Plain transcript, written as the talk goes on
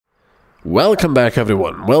Welcome back,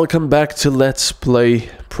 everyone. Welcome back to Let's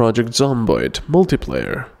Play Project Zomboid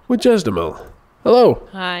multiplayer with Jesdemil. Hello.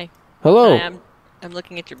 Hi. Hello. Hi, I'm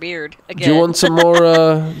looking at your beard again. Do you want some more?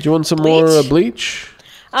 Do you want some more bleach?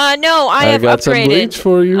 No, I have got upgraded. some bleach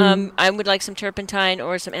for you. I would like some turpentine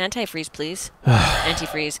or some antifreeze, please.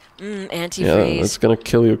 Antifreeze. Antifreeze. Yeah, that's gonna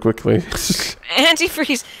kill you quickly.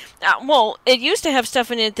 Antifreeze. Well, it used to have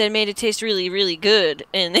stuff in it that made it taste really, really good,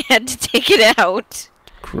 and they had to take it out.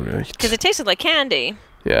 Great. Because it tasted like candy.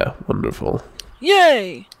 Yeah, wonderful.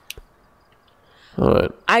 Yay!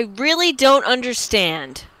 Alright. I really don't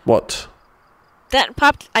understand. What? That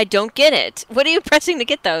popped... I don't get it. What are you pressing to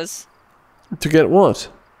get those? To get what?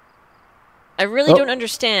 I really don't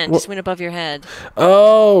understand. Just went above your head.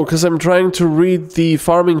 Oh, because I'm trying to read the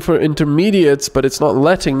farming for intermediates, but it's not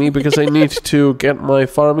letting me because I need to get my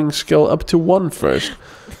farming skill up to 1 first.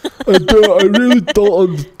 I really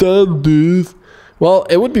don't understand this. Well,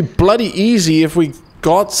 it would be bloody easy if we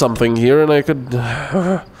got something here and I could...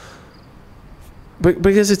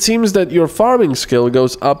 because it seems that your farming skill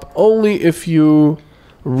goes up only if you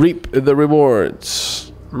reap the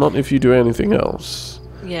rewards, not if you do anything else.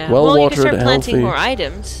 Yeah. Well, you can start planting healthy. more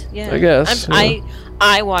items. Yeah. I guess.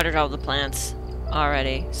 I watered all the plants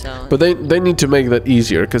already, so. But they need to make that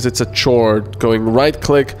easier because it's a chore going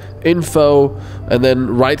right-click, info, and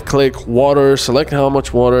then right-click, water, select how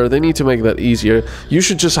much water. They need to make that easier. You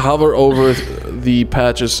should just hover over the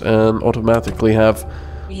patches and automatically have,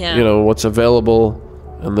 you know, what's available,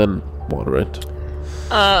 and then water it.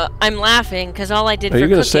 I'm laughing because all I did for cooking... Are you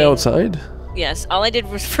going to stay outside? Yes, all I did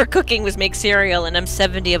for cooking was make cereal, and I'm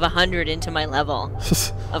 70 of 100 into my level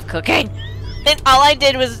of cooking. And all I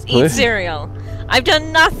did was eat cereal. I've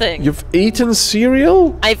done nothing. You've eaten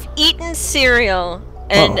cereal? I've eaten cereal,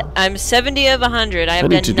 and I'm 70 of 100. I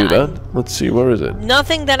need to do that. Let's see, where is it?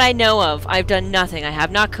 Nothing that I know of. I've done nothing. I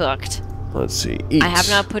have not cooked. Let's see, eat. I have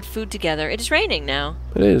not put food together. It is raining now.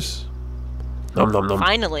 It is. Nom nom nom.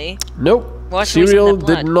 Finally. Nope. Cereal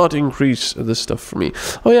did not increase this stuff for me.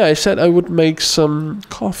 Oh yeah, I said I would make some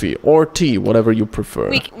coffee or tea, whatever you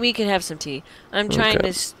prefer. We could have some tea. I'm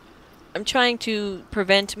trying to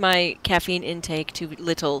prevent my caffeine intake too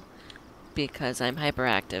little because I'm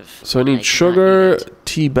hyperactive. So I need sugar,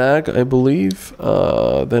 tea bag, I believe.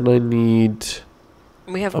 Then I need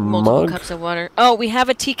we have multiple cups of water. Oh, we have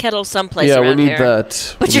a tea kettle someplace around here. Yeah, we need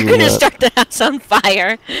that. But you're gonna start the house on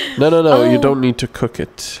fire. No, you don't need to cook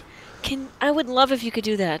it. I would love if you could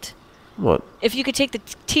do that. What? If you could take the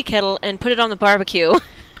tea kettle and put it on the barbecue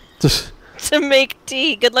to make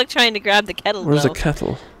tea. Good luck trying to grab the kettle. Where's the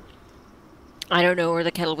kettle? I don't know where the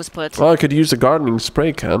kettle was put. Well, I could use the gardening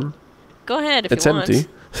spray can. Go ahead if you want. It's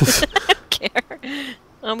empty. I don't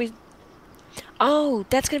care. Oh,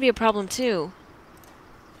 that's gonna be a problem too.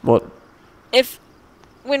 What?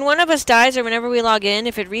 When one of us dies or whenever we log in,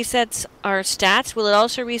 if it resets our stats, will it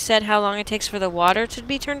also reset how long it takes for the water to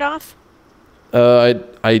be turned off? I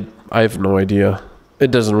have no idea. It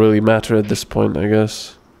doesn't really matter at this point, I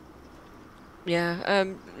guess. Yeah,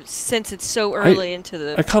 since it's so early into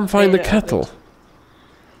the... I can't find the kettle.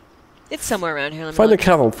 It's somewhere around here. Find the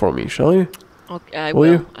kettle for me, shall you? Okay, I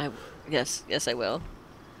will. Yes, I will.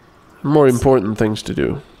 More important things to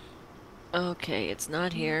do. Okay, it's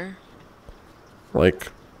not here.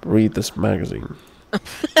 Like, read this magazine.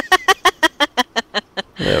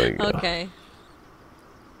 There we go. Okay.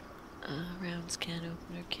 Rounds, can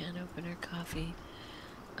opener, coffee.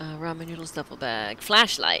 Ramen noodles, duffel bag.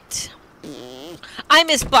 Flashlight. I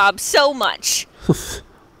miss Bob so much.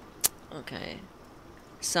 Okay.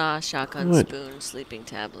 Saw, shotgun, spoon, sleeping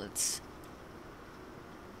tablets.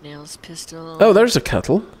 Nails, pistol. Oh, there's a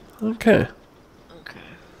kettle. Okay.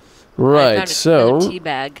 Right, so tea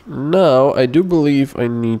bag. now I do believe I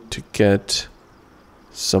need to get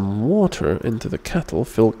some water into the kettle,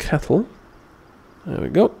 fill kettle. There we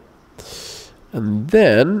go. And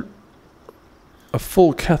then a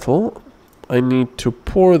full kettle, I need to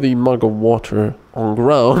pour the mug of water on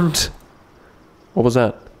ground. What was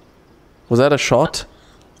that? Was that a shot?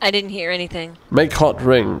 I didn't hear anything. Make hot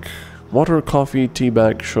drink. Water, coffee, tea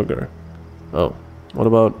bag, sugar. Oh, what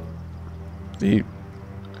about the...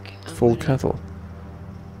 full kettle.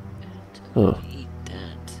 Eat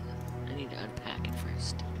that. I need to unpack it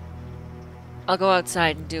first. I'll go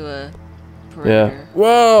outside and do a perimeter. Yeah.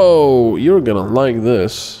 Whoa! You're gonna like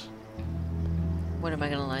this. What am I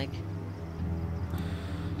gonna like?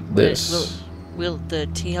 This. Will the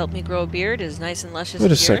tea help me grow a beard as nice and luscious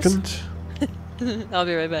Wait as a yours? second. I'll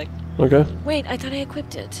be right back. Okay. Wait, I thought I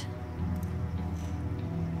equipped it.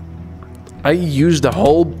 I used the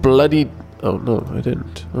whole bloody... Oh, no, I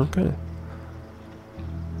didn't. Okay.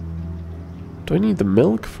 Do I need the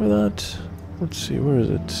milk for that? Let's see, where is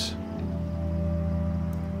it?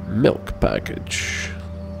 Milk package.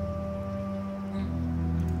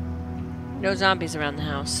 No zombies around the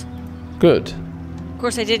house. Good. Of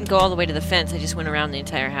course, I didn't go all the way to the fence. I just went around the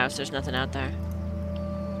entire house. There's nothing out there.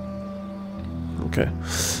 Okay.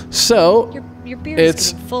 So, your beard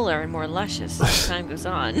is getting fuller and more luscious as time goes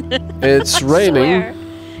on. it's raining. Swear.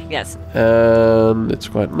 Yes. And it's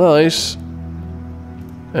quite nice.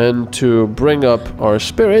 And to bring up our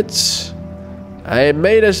spirits, I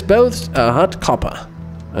made us both a hot copper.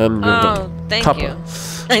 And thank copper. you.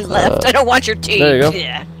 I left. I don't want your tea. There you go.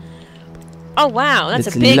 Yeah. Oh wow, that's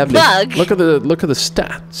it's a big lovely. bug. Look at the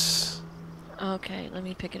stats. Okay, let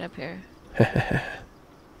me pick it up here.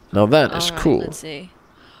 Now that is All right, cool. Let's see.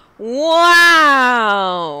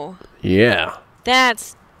 Wow. Yeah.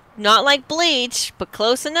 That's not like bleach, but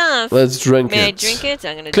close enough. Let's drink it. May I drink it?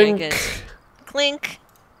 I'm gonna Clink. drink it. Clink.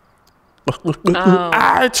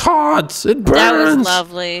 Ah, it's hot. It burns. That was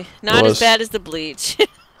lovely. Not as bad as the bleach.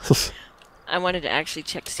 I wanted to actually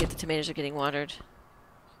check to see if the tomatoes are getting watered.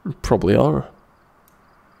 Probably are.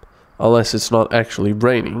 Unless it's not actually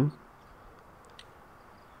raining.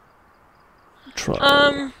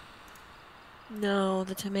 Try. No,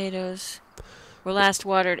 the tomatoes were last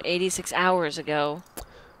watered 86 hours ago.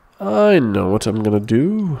 I know what I'm gonna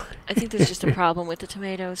do. I think there's just a problem with the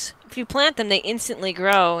tomatoes. If you plant them, they instantly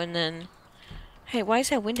grow, and then... Hey, why is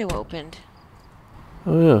that window opened?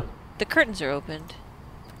 Oh yeah. The curtains are opened.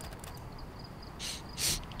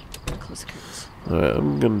 Close the curtains. Alright,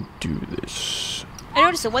 I'm gonna do this. I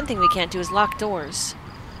noticed that one thing we can't do is lock doors.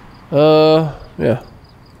 Yeah.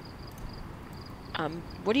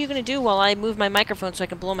 What are you gonna do while I move my microphone so I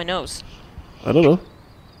can blow my nose? I don't know.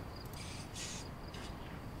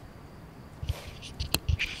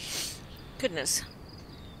 Goodness.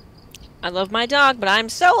 I love my dog, but I'm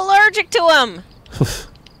so allergic to him!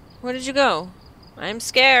 Where did you go? I'm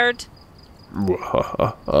scared.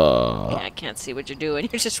 Yeah, I can't see what you're doing.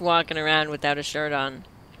 You're just walking around without a shirt on.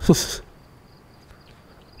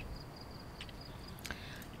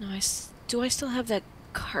 No, do I still have that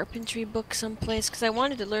carpentry book someplace? Because I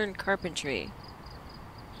wanted to learn carpentry.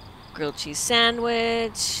 Grilled cheese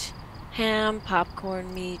sandwich, ham,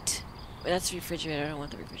 popcorn, meat. Wait, that's the refrigerator. I don't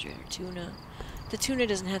want the refrigerator. Tuna. The tuna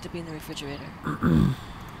doesn't have to be in the refrigerator.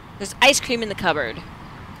 There's ice cream in the cupboard.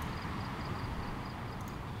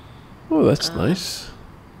 Oh, that's nice.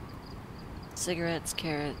 Cigarettes,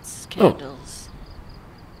 carrots, candles.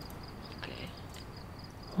 Okay.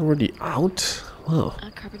 Already out? Wow.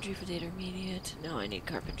 Carpentry for the intermediate. No, I need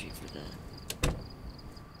carpentry for the...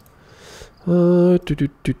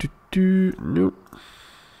 Nope.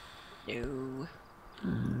 No.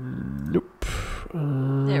 Nope.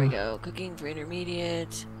 There we go. Cooking for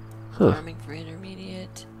intermediate. Farming for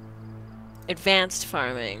intermediate. Advanced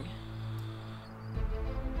farming.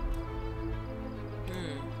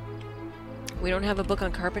 We don't have a book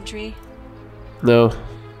on carpentry? No.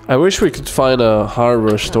 I wish we could find a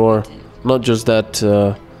hardware store. Not just that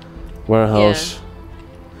warehouse.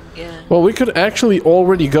 Yeah. Well, we could actually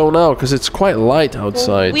already go now, because it's quite light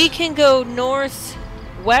outside. Well, we can go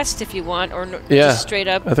northwest if you want, or just straight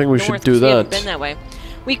up. I think we should do that. We haven't been that way.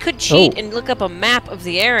 We could cheat and look up a map of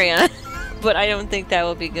the area, but I don't think that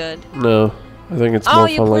will be good. No, I think it's more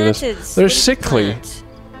fun like this. They're sickly.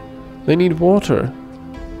 They need water.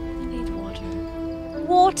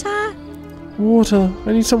 Water? Water.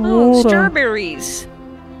 I need some water. Strawberries.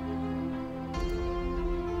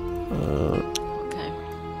 Okay.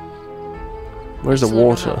 Where's the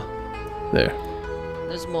water? There.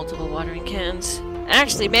 There's multiple watering cans.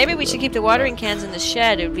 Actually, maybe we should keep the watering cans in the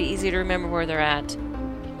shed. It would be easy to remember where they're at.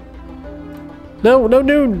 No.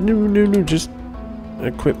 Just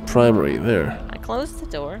equip primary there. I closed the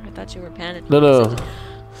door. I thought you were panicking. No.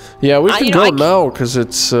 Yeah, we can go now because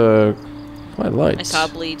it's quite light. I saw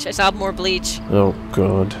bleach. I saw more bleach. Oh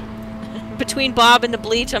god. Between Bob and the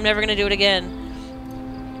bleach, I'm never gonna do it again.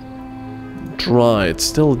 Dry. It's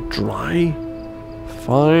still dry.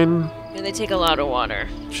 Fine. And they take a lot of water.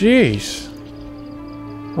 Jeez.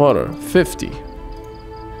 Water 50.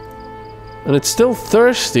 And it's still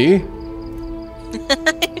thirsty.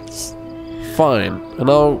 Fine. And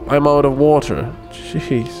now I'm out of water.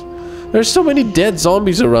 Jeez. There's so many dead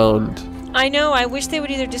zombies around. I know. I wish they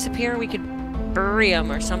would either disappear or we could bury them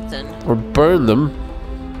or something. Or burn them.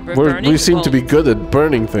 We seem to be good at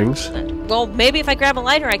burning things. Well, maybe if I grab a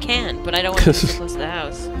lighter I can, but I don't want to be too close to the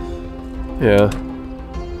house. Yeah.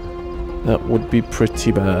 That would be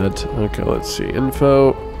pretty bad. Okay, let's see.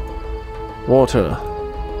 Info. Water.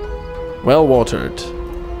 Well watered.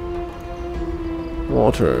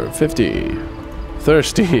 Water. 50.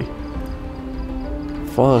 Thirsty.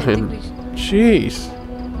 fine. Jeez.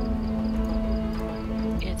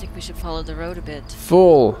 Yeah, I think we should follow the road a bit.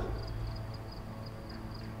 Full.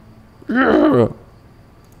 Yeah.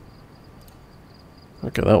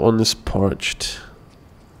 Okay, that one is parched.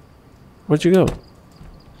 Where'd you go?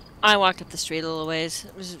 I walked up the street a little ways.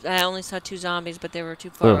 I only saw 2 zombies, but they were too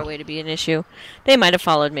far away to be an issue. They might have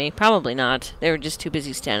followed me. Probably not. They were just too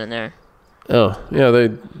busy standing there. Oh, yeah,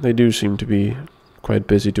 they do seem to be quite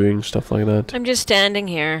busy doing stuff like that. I'm just standing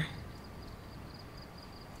here.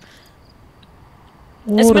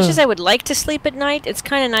 As much as I would like to sleep at night, it's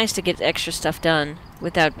kind of nice to get extra stuff done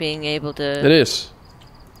without being able to... It is.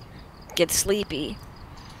 ...get sleepy.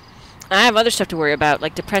 I have other stuff to worry about,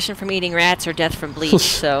 like depression from eating rats or death from bleach,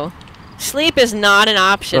 so... Sleep is not an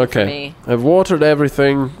option for me. I've watered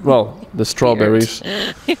everything. Well, the strawberries.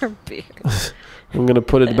 Your beard. I'm gonna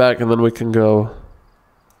put it back and then we can go...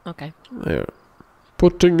 Okay. There.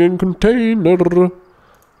 Putting in container.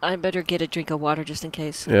 I better get a drink of water just in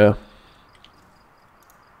case. Yeah.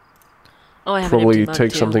 Oh, I have probably an empty mug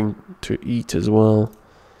take too. something to eat as well.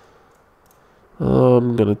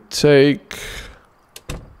 I'm gonna take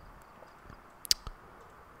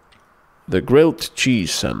the grilled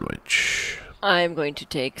cheese sandwich I'm going to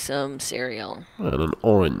take some cereal. and an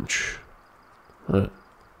orange. Right.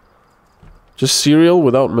 Just cereal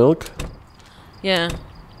without milk? Yeah.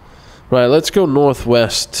 Right, let's go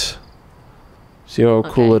northwest. See how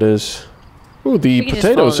cool it is. Ooh, the We can just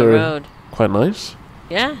follow potatoes the are road. quite nice.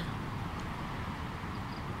 Yeah.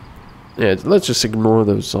 Yeah, let's just ignore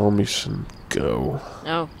those zombies and go.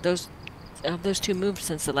 Oh, those 2 moved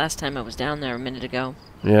since the last time I was down there a minute ago.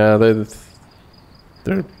 Yeah, they're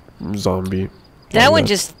zombie. That one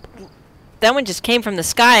just came from the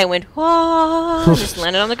sky and went, whoa, just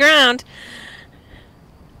landed on the ground.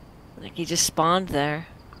 Like he just spawned there.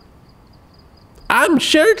 I'm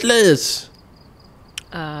shirtless.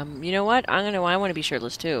 You know what? I want to be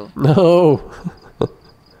shirtless too. No.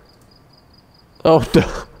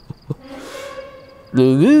 Oh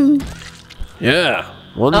no. Yeah.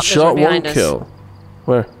 One shot, one kill.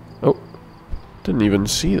 Where? Oh. Didn't even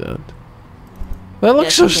see that. That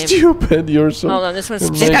looks so stupid. You're so... Hold on, this one's...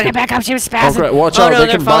 She's gotta get back up, she was spazzing. Oh, great. Watch out, they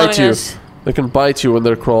can bite you. They can bite you when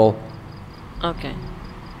they crawl. Okay.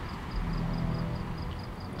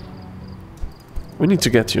 We need to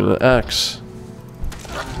get you an axe.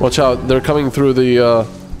 Watch out, they're coming through the yeah,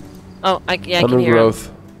 I can hear 'em.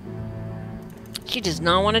 undergrowth. She does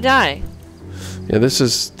not want to die. Yeah, this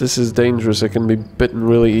is dangerous. It can be bitten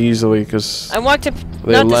really easily because I walked up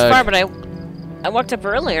not this far, but I walked up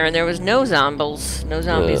earlier and there was no zombies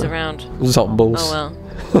around. Zombies. Oh well.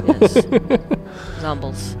 Yes.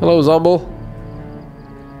 Zombies. Hello, Zomble.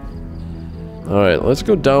 Alright, let's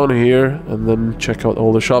go down here and then check out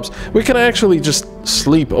all the shops. We can actually just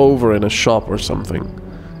sleep over in a shop or something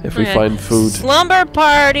if we find food. Slumber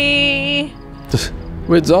party!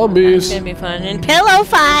 With zombies. It's gonna be fun. And Pillow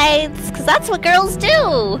fights, because that's what girls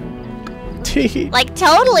do. Like,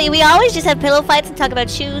 totally. We always just have pillow fights and talk about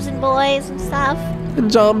shoes and boys and stuff.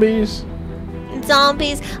 And zombies. And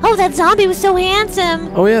zombies. Oh, that zombie was so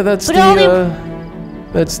handsome. Oh yeah, that's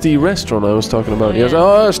the restaurant I was talking about. Yes,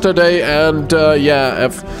 yesterday, and yeah,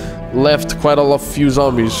 I've left quite a few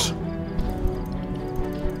zombies.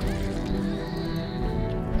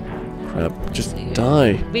 Crap! Just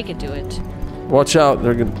die. We can do it. Watch out!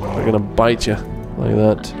 They're gonna bite you like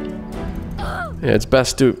that. Yeah, it's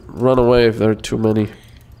best to run away if there are too many.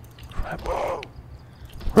 Crap.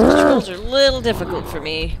 Controls are a little difficult for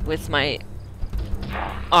me with my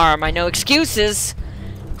arm. I know excuses.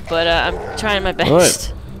 But I'm trying my best.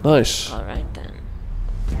 Alright, nice. Alright then.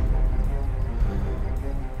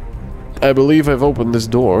 I believe I've opened this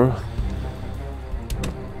door.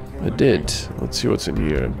 I did. Let's see what's in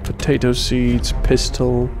here. Potato seeds,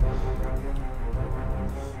 pistol.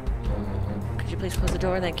 Could you please close the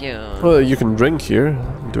door? Thank you. Well, you can drink here,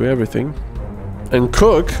 do everything. And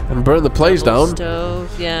cook, and burn the place down.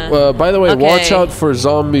 Stove, yeah. By the way, watch out for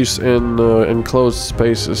zombies in enclosed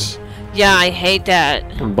spaces. Yeah, I hate that.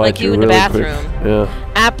 Like you in the bathroom. Yeah.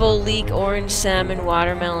 Apple, leek, orange, salmon,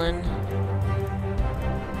 watermelon.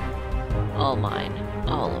 All mine.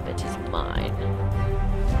 All of it is mine.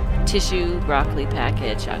 Tissue, broccoli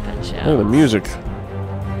packet, shotgun shell. Oh, the music.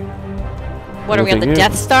 What, are we on the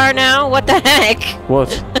Death Star now? What the heck?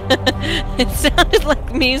 What? It sounded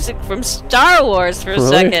like music from Star Wars for a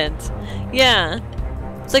second. Yeah.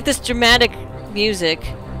 It's like this dramatic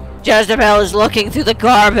music. Jezebel is looking through the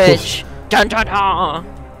garbage. Dun dun dun.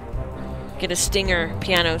 Get a stinger,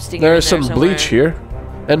 piano stinger. There's some bleach here.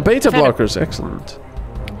 And beta blockers, excellent.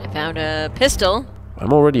 I found a pistol.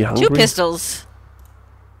 I'm already hungry. 2 pistols.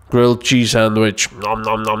 Grilled cheese sandwich. Nom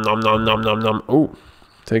nom nom nom nom nom nom nom. Oh,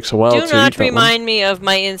 takes a while to eat Do not that one. remind me of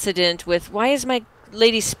my incident with... Why is my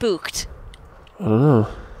lady spooked? I don't know.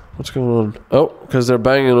 What's going on? Oh, because they're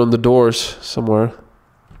banging on the doors somewhere.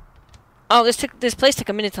 Oh, this place took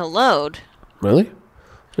a minute to load. Really?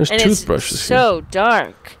 There's And toothbrushes it's so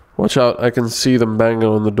dark. Watch out, I can see them banging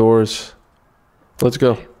on the doors. Let's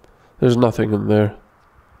go. There's nothing in there.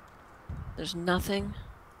 There's nothing.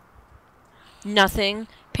 Nothing.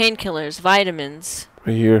 Painkillers, vitamins,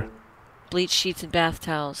 Right here. bleach sheets, and bath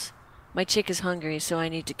towels. My chick is hungry, so I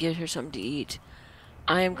need to give her something to eat.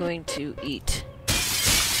 I am going to eat.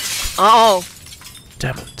 Oh!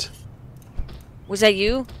 Damn it. Was that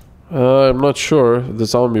you? I'm not sure. The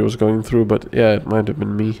zombie was going through, but yeah, it might have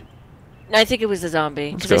been me. I think it was the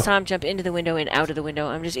zombie, Let's because I go. saw him jump into the window and out of the window.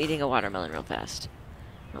 I'm just eating a watermelon real fast.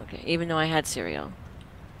 Okay, even though I had cereal.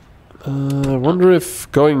 I wonder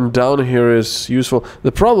if going down here is useful.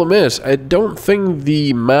 The problem is, I don't think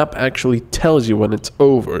the map actually tells you when it's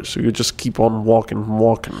over, so you just keep on walking.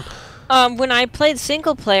 When I played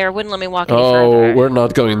single player, it wouldn't let me walk any Oh, further. we're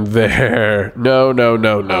not going there. No.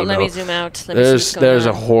 Oh, let me zoom out. Let me see what's going There's a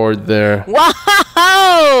on. horde there.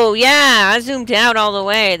 Whoa! Yeah, I zoomed out all the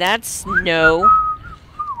way. That's no.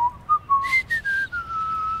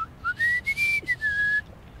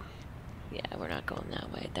 Yeah, we're not going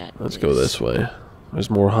that way. Let's go this way. There's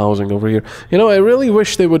more housing over here. You know, I really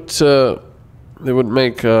wish they would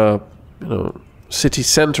make you know, city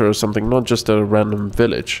center or something, not just a random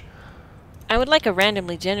village. I would like a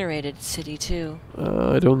randomly generated city too.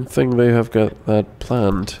 I don't think they have got that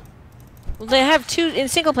planned. Well, they have two in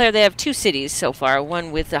single player. They have two cities so far.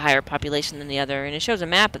 One with a higher population than the other, and it shows a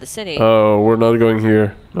map of the city. Oh, we're not going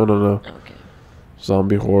here. No. Okay.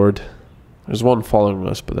 Zombie horde. There's one following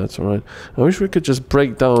us, but that's alright. I wish we could just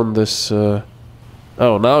break down this... Oh,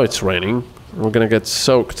 now it's raining. We're gonna get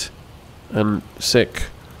soaked and sick.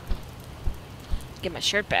 Get my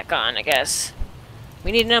shirt back on, I guess.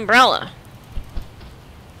 We need an umbrella.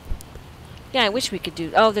 Yeah, I wish we could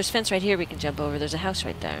do... Oh, there's fence right here we can jump over. There's a house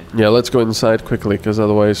right there. Yeah, let's go inside quickly, because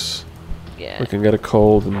otherwise Yeah. we can get a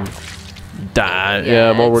cold and die. Yeah,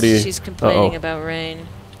 I'm already... She's complaining about rain.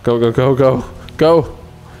 Go!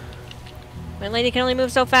 My lady can only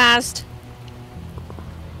move so fast.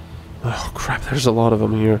 Oh, crap, there's a lot of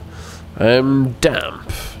them here. I'm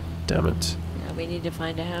damp. Damn it. Yeah, we need to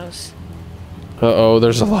find a house. Uh-oh,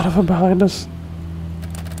 there's a lot of them behind us.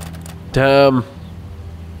 Damn.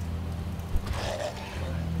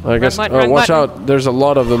 I guess... wrong watch button. out. There's a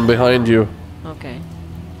lot of them behind you. Okay.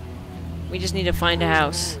 We just need to find a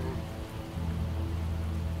house.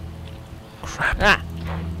 Crap. Ah!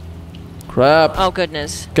 Crap. Oh,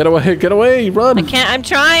 goodness. Get away, run. I can't... I'm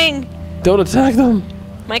trying! Don't attack them.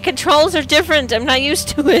 My controls are different. I'm not used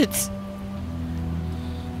to it.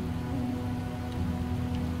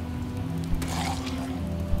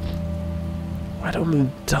 Why don't they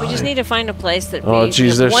die? We just need to find a place that Oh, we jeez,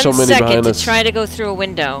 have there's 1 so many second behind to us. try to go through a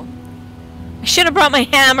window. I should have brought my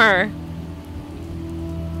hammer.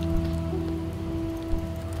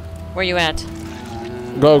 Where you at?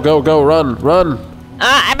 Go, run.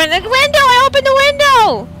 Ah, I'm in the window! I opened the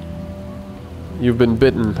window! You've been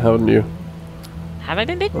bitten, haven't you? Have I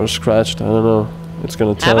been bitten? Or scratched, I don't know. It's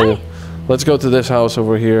gonna Have tell I? you. Let's go to this house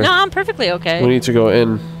over here. No, I'm perfectly okay. We need to go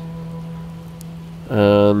in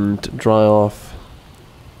and dry off.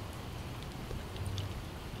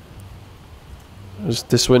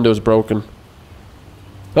 This window's broken.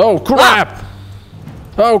 Oh crap!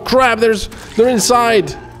 Oh crap! They're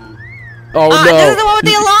inside. Oh no! This is the one with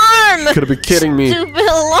the alarm! Could have been kidding me. Stupid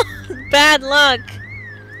alarm! Bad luck.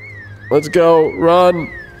 Let's go!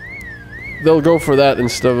 Run! They'll go for that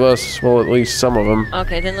instead of us. Well, at least some of them.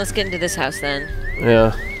 Okay, then let's get into this house then.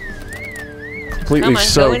 Yeah. Completely Come on,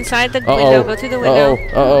 soaked. go inside the window. Go through the window.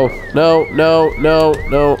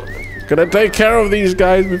 No. Gonna take care of these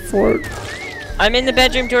guys before... I'm in the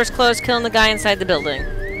bedroom, doors closed, killing the guy inside the building.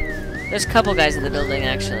 There's a couple guys in the building,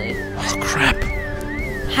 actually. Oh, crap.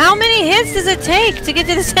 How many hits does it take to get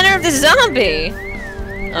to the center of the zombie?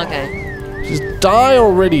 Okay. Just die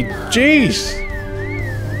already. Jeez.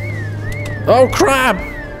 Oh, crap.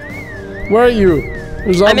 Where are you?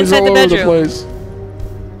 There's zombies inside all the over the bedroom. place.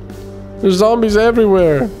 There's zombies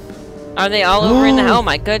everywhere. Are they all over in the... Oh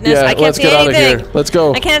my goodness, Yeah, I can't let's see get out of anything. here. Let's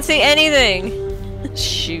go. I can't see anything.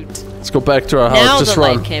 Shoot. Let's go back to our house. Now Just the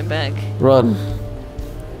run. light came back. Run.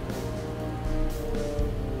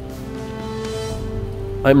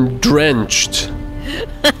 I'm drenched.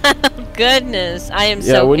 Goodness, I am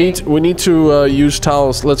Yeah, soaking. we need to use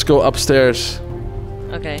towels. Let's go upstairs.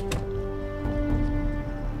 Okay.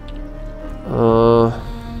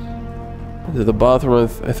 To the bathroom,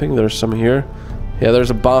 I think there's some here. Yeah, there's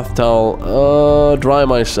a bath towel. Dry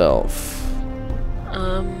myself.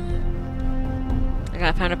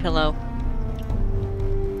 I found a pillow.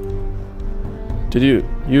 Did you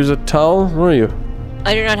use a towel? Where are you?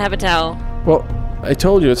 I do not have a towel. Well, I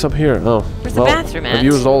told you it's up here. Oh. Where's the bathroom at? I've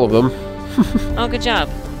used all of them. Oh, good job.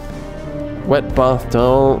 Wet bath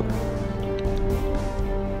towel.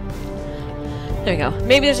 There we go.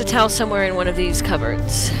 Maybe there's a towel somewhere in one of these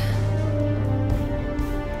cupboards.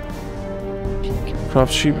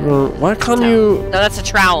 Craft sheep. Why can't you? No, that's a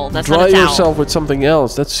trowel. That's dry not a towel. yourself with something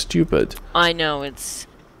else? That's stupid. I know it's.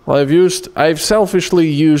 Well, I've selfishly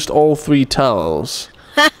used all 3 towels.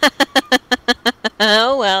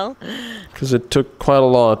 Oh well. Because it took quite a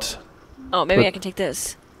lot. Oh, maybe I can take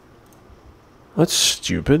this. That's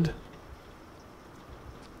stupid.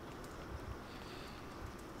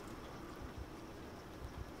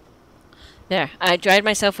 There, I dried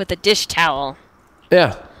myself with a dish towel.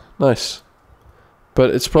 Yeah, nice.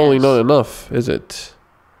 But it's probably not enough, is it?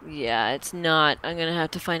 Yeah, it's not. I'm gonna have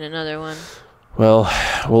to find another one. Well,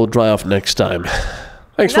 we'll dry off next time.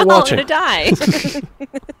 Thanks for watching. I'm gonna die.